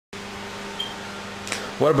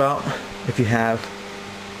What about if you have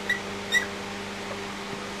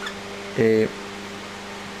a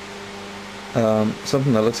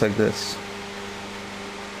something that looks like this?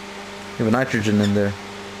 You have a nitrogen in there.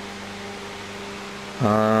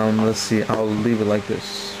 Let's see, I'll leave it like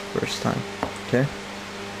this first time. Okay,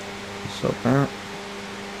 so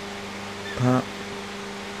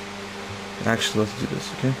actually let's do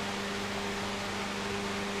this. Okay,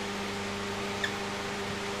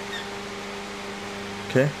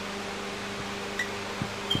 okay,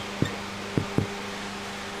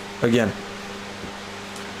 again,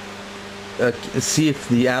 see if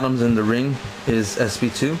the atoms in the ring is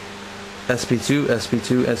sp2, sp2,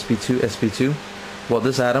 sp2, sp2, sp2. Well,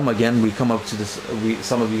 this atom, again, we come up to this,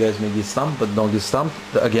 some of you guys may get stumped, but don't get stumped.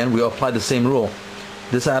 Again, we apply the same rule.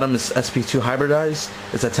 This atom is sp2 hybridized.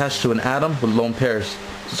 It's attached to an atom with lone pairs.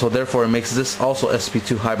 So therefore, it makes this also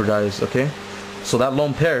sp2 hybridized, okay? So that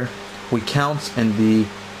lone pair, we count in the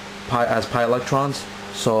as pi electrons.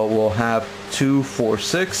 So we'll have 2, 4,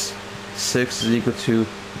 6. 6 is equal to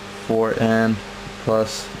 4n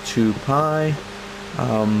plus 2 pi.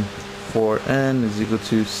 4n is equal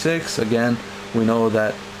to 6. Again, we know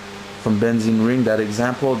that from benzene ring, that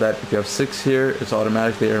example, that if you have 6 here, it's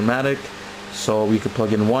automatically aromatic. So we could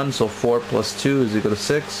plug in 1, so 4 plus 2 is equal to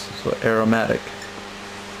 6, so aromatic.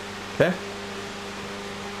 Okay?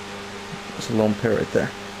 That's a lone pair right there.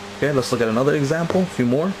 Okay, let's look at another example, a few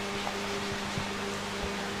more.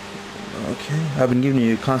 Okay, I've been giving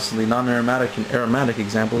you constantly non-aromatic and aromatic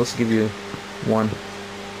example. Let's give you one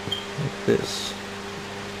like this.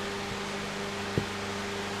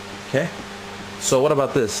 Okay? So what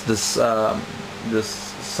about this? This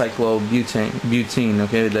cyclobutene,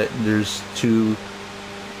 okay, that there's 2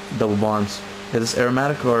 double bonds. Is this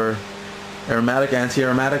aromatic or aromatic,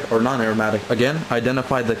 anti-aromatic, or non-aromatic? Again,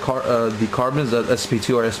 identify the carbons as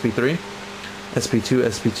sp2 or sp3. sp2,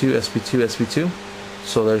 sp2, sp2, sp2.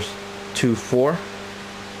 So there's 2, 4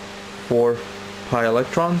 pi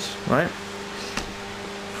electrons, right?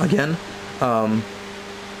 Again,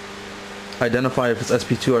 identify if it's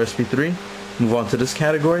sp2 or sp3. Move on to this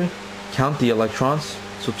category, count the electrons,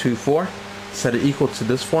 so 2, 4, set it equal to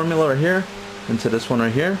this formula right here, and to this one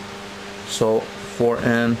right here, so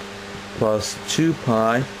 4n plus 2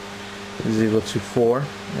 pi is equal to 4,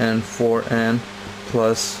 and 4n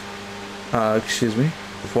plus,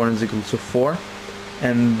 4n is equal to 4,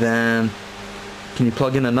 and then, can you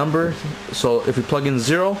plug in a number? So if you plug in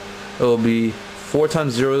 0, it will be 4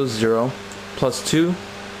 times 0 is 0, plus 2,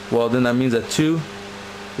 well then that means that 2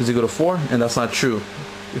 is equal to 4, and that's not true.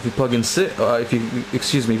 If you plug in if you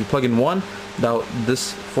plug in 1,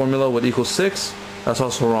 this formula would equal 6. That's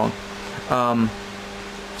also wrong.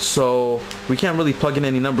 So we can't really plug in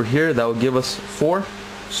any number here that would give us 4.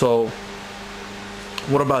 So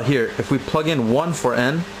what about here? If we plug in 1 for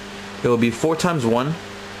n, it will be 4 times 1,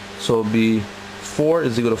 so it will be 4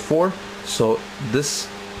 is equal to 4. So this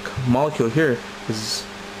molecule here is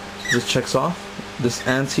just checks off. This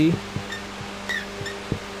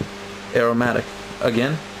anti-aromatic.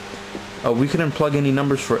 Again, we couldn't plug any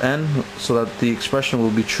numbers for n so that the expression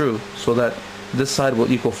will be true, so that this side will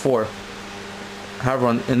equal 4.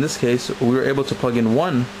 However, in this case, we were able to plug in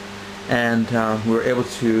 1, and we were able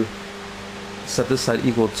to set this side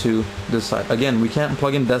equal to this side. Again, we can't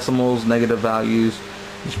plug in decimals, negative values.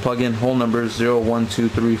 Just plug in whole numbers, 0, 1, 2,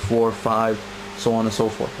 3, 4, 5, so on and so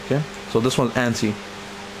forth. Okay, so this one's anti.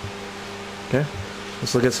 Okay,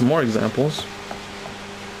 let's look at some more examples.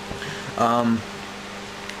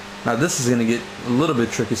 Now this is going to get a little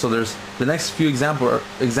bit tricky. So there's the next few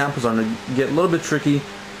examples are going to get a little bit tricky,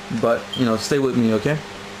 but stay with me, okay?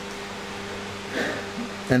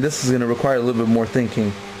 And this is going to require a little bit more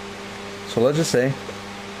thinking. So let's just say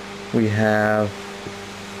we have,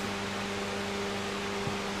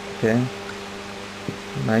 okay,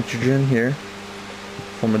 nitrogen here,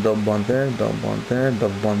 form a double bond there, double bond there,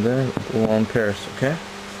 double bond there, lone pairs, okay?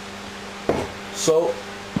 So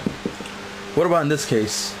what about in this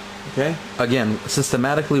case? Okay, again,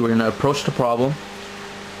 systematically we're going to approach the problem,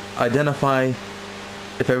 identify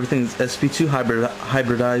if everything is sp2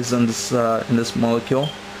 hybridized in this molecule,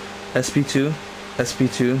 sp2,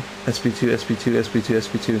 sp2, sp2, sp2, sp2,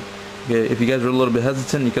 sp2. Okay, if you guys are a little bit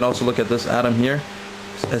hesitant, you can also look at this atom here,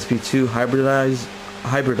 sp2 hybridized.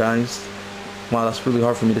 Wow, that's really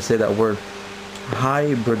hard for me to say that word.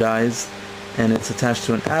 Hybridized, and it's attached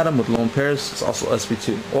to an atom with lone pairs. It's also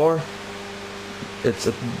sp2, or it's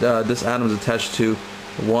this atom is attached to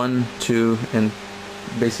 1, 2, and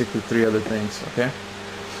basically 3 other things. Okay,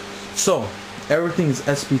 so everything is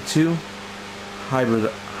sp2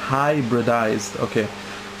 hybridized. Okay,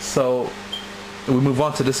 so we move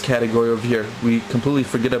on to this category over here. We completely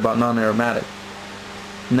forget about non-aromatic.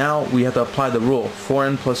 Now we have to apply the rule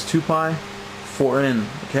 4n plus 2 pi 4n.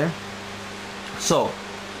 Okay, so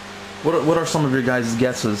what are some of your guys'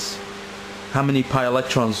 guesses? How many pi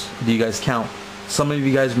electrons do you guys count? Some of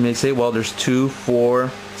you guys may say, well, there's 2, 4,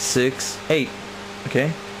 6, 8.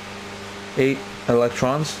 Okay, 8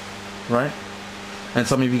 electrons, right? And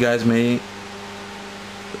some of you guys may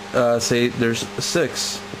say there's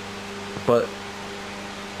 6, but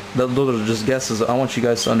those are just guesses. I want you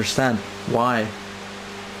guys to understand why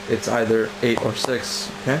it's either 8 or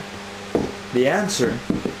 6. Okay, the answer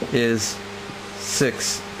is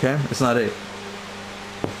 6. Okay, it's not 8,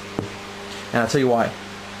 and I'll tell you why.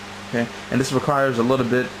 Okay, and this requires a little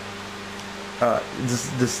bit.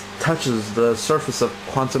 This touches the surface of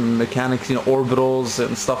quantum mechanics, you know, orbitals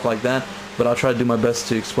and stuff like that. But I'll try to do my best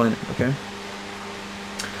to explain it. Okay.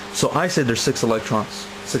 So I say there's 6 electrons,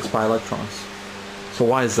 6 pi electrons. So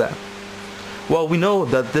why is that? Well, we know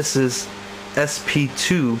that this is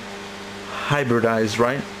sp2 hybridized,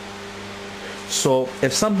 right? So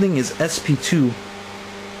if something is sp2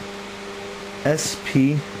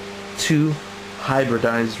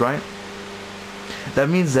 hybridized, right? That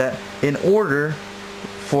means that in order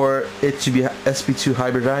for it to be sp2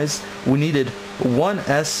 hybridized, we needed one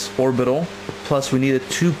s orbital plus we needed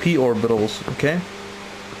 2 p orbitals. Okay.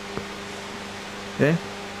 Okay.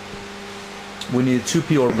 We needed 2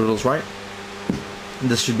 p orbitals, right?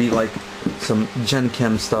 This should be like some Gen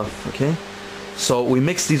Chem stuff. Okay. So we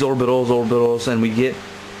mix these orbitals, and we get,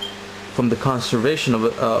 from the conservation of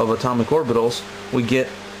atomic orbitals, we get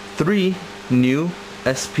 3 new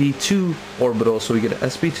sp2 orbitals. So we get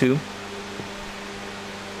sp2,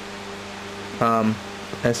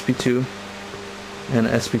 sp2, and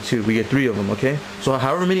sp2. We get 3 of them. Okay, so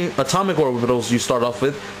however many atomic orbitals you start off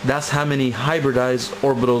with, that's how many hybridized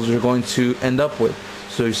orbitals you're going to end up with.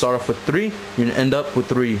 So you start off with 3, you're going to end up with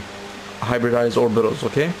 3 hybridized orbitals.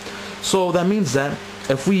 Okay, so that means that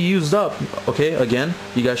if we used up, okay, again,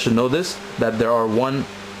 you guys should know this, that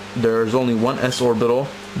there's only one s orbital,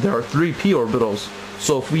 there are 3 p orbitals.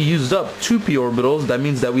 So if we used up 2 p orbitals, that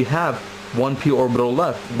means that we have 1 p orbital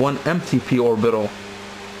left, 1 empty p orbital.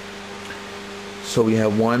 So we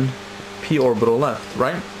have 1 p orbital left,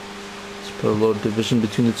 right? Let's put a little division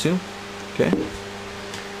between the two. Okay.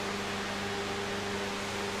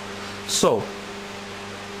 So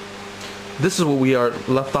this is what we are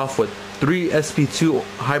left off with: 3 sp2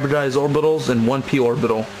 hybridized orbitals and 1 p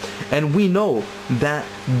orbital. And we know that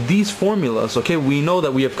these formulas, okay, we know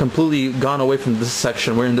that we have completely gone away from this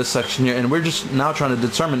section. We're in this section here, and we're just now trying to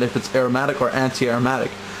determine if it's aromatic or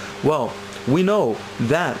anti-aromatic. Well, we know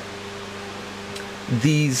that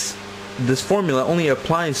this formula only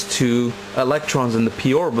applies to electrons in the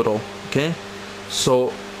p orbital. Okay,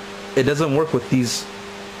 so it doesn't work with these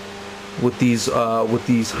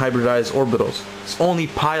hybridized orbitals. It's only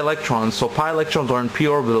pi electrons. So pi electrons are in p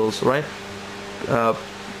orbitals, right?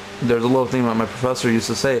 There's a little thing that my professor used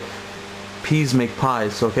to say: p's make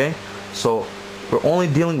pi's. Okay, so we're only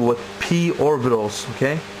dealing with p orbitals.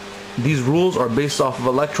 Okay, these rules are based off of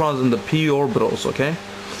electrons in the p orbitals. Okay,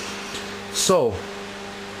 so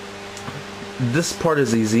this part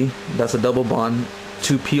is easy. That's a double bond.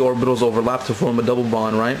 2 p orbitals overlap to form a double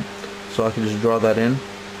bond, right? So I can just draw that in.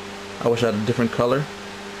 I wish I had a different color.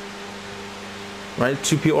 Right,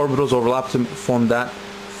 2 p orbitals overlap to form that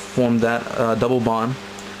double bond.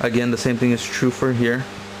 Again, the same thing is true for here.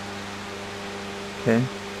 Okay,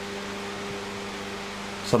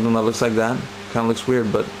 something that looks like that. Kind of looks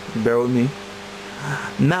weird, but bear with me.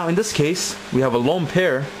 Now in this case, we have a lone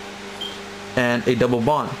pair and a double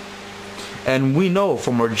bond. And we know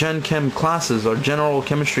from our Gen Chem classes, our general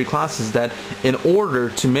chemistry classes, that in order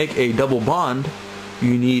to make a double bond,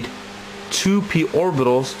 you need 2 p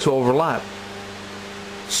orbitals to overlap.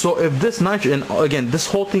 So if this nitrogen, again, this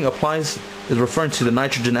whole thing is referring to the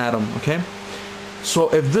nitrogen atom. Okay, so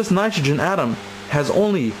if this nitrogen atom has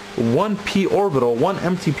only 1 p orbital, 1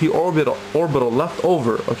 empty p orbital left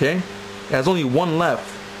over, okay, it has only 1 left,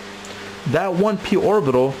 that 1 p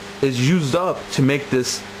orbital is used up to make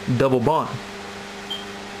this double bond.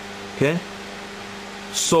 Okay,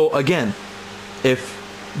 so again, if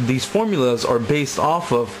these formulas are based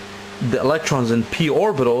off of the electrons in p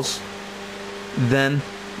orbitals, then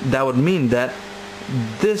that would mean that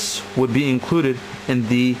this would be included in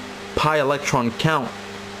the pi electron count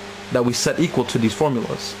that we set equal to these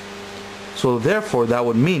formulas. So therefore that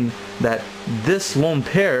would mean that this lone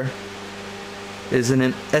pair is in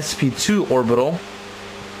an sp2 orbital,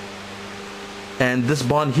 and this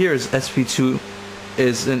bond here is sp2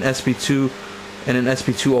 is an sp2 and an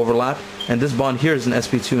sp2 overlap, and this bond here is an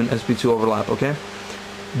sp2 and sp2 overlap, okay?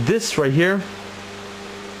 This right here,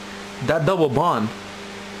 that double bond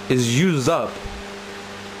is used up.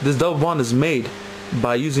 This double bond is made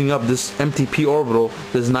by using up this empty p orbital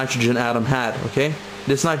this nitrogen atom had, okay?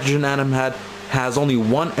 This nitrogen atom has only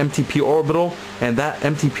one empty p orbital, and that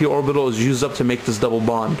empty p orbital is used up to make this double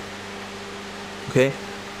bond, okay?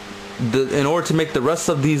 In order to make the rest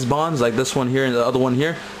of these bonds, like this one here and the other one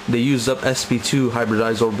here, they use up sp2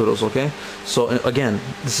 hybridized orbitals, okay? So again,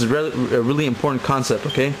 this is a really important concept,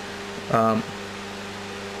 okay?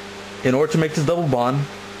 In order to make this double bond,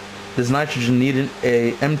 this nitrogen needed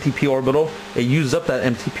a empty p orbital. It used up that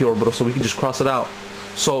empty p orbital, so we can just cross it out.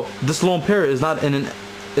 So this lone pair is not in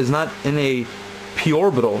a p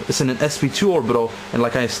orbital, it's in an sp2 orbital, and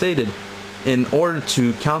like I stated, in order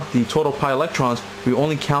to count the total pi electrons, we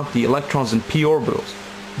only count the electrons in p orbitals.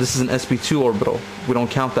 This is an sp2 orbital. We don't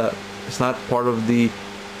count that. It's not part of the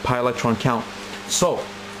pi electron count. So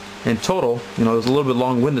in total, you know, it's a little bit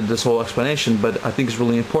long-winded, this whole explanation, but I think it's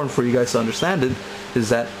really important for you guys to understand it, is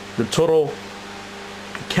that the total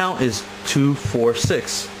count is 2, 4,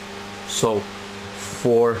 6. So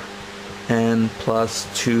 4n plus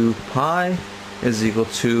 2 pi is equal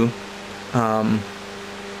to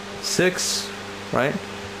 6, right?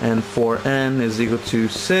 And 4n is equal to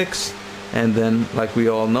 6, and then like we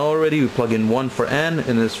all know already, we plug in 1 for n,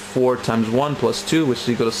 and it's 4 times 1 plus 2, which is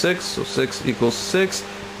equal to 6, so 6 equals 6.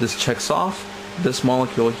 This checks off. This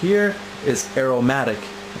molecule here is aromatic,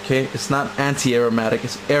 okay? It's not anti-aromatic,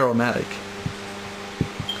 it's aromatic,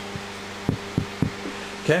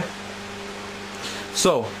 okay?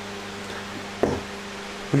 So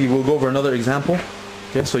we will go over another example,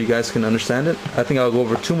 okay, so you guys can understand it. I think I'll go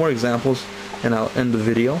over 2 more examples and I'll end the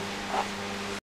video.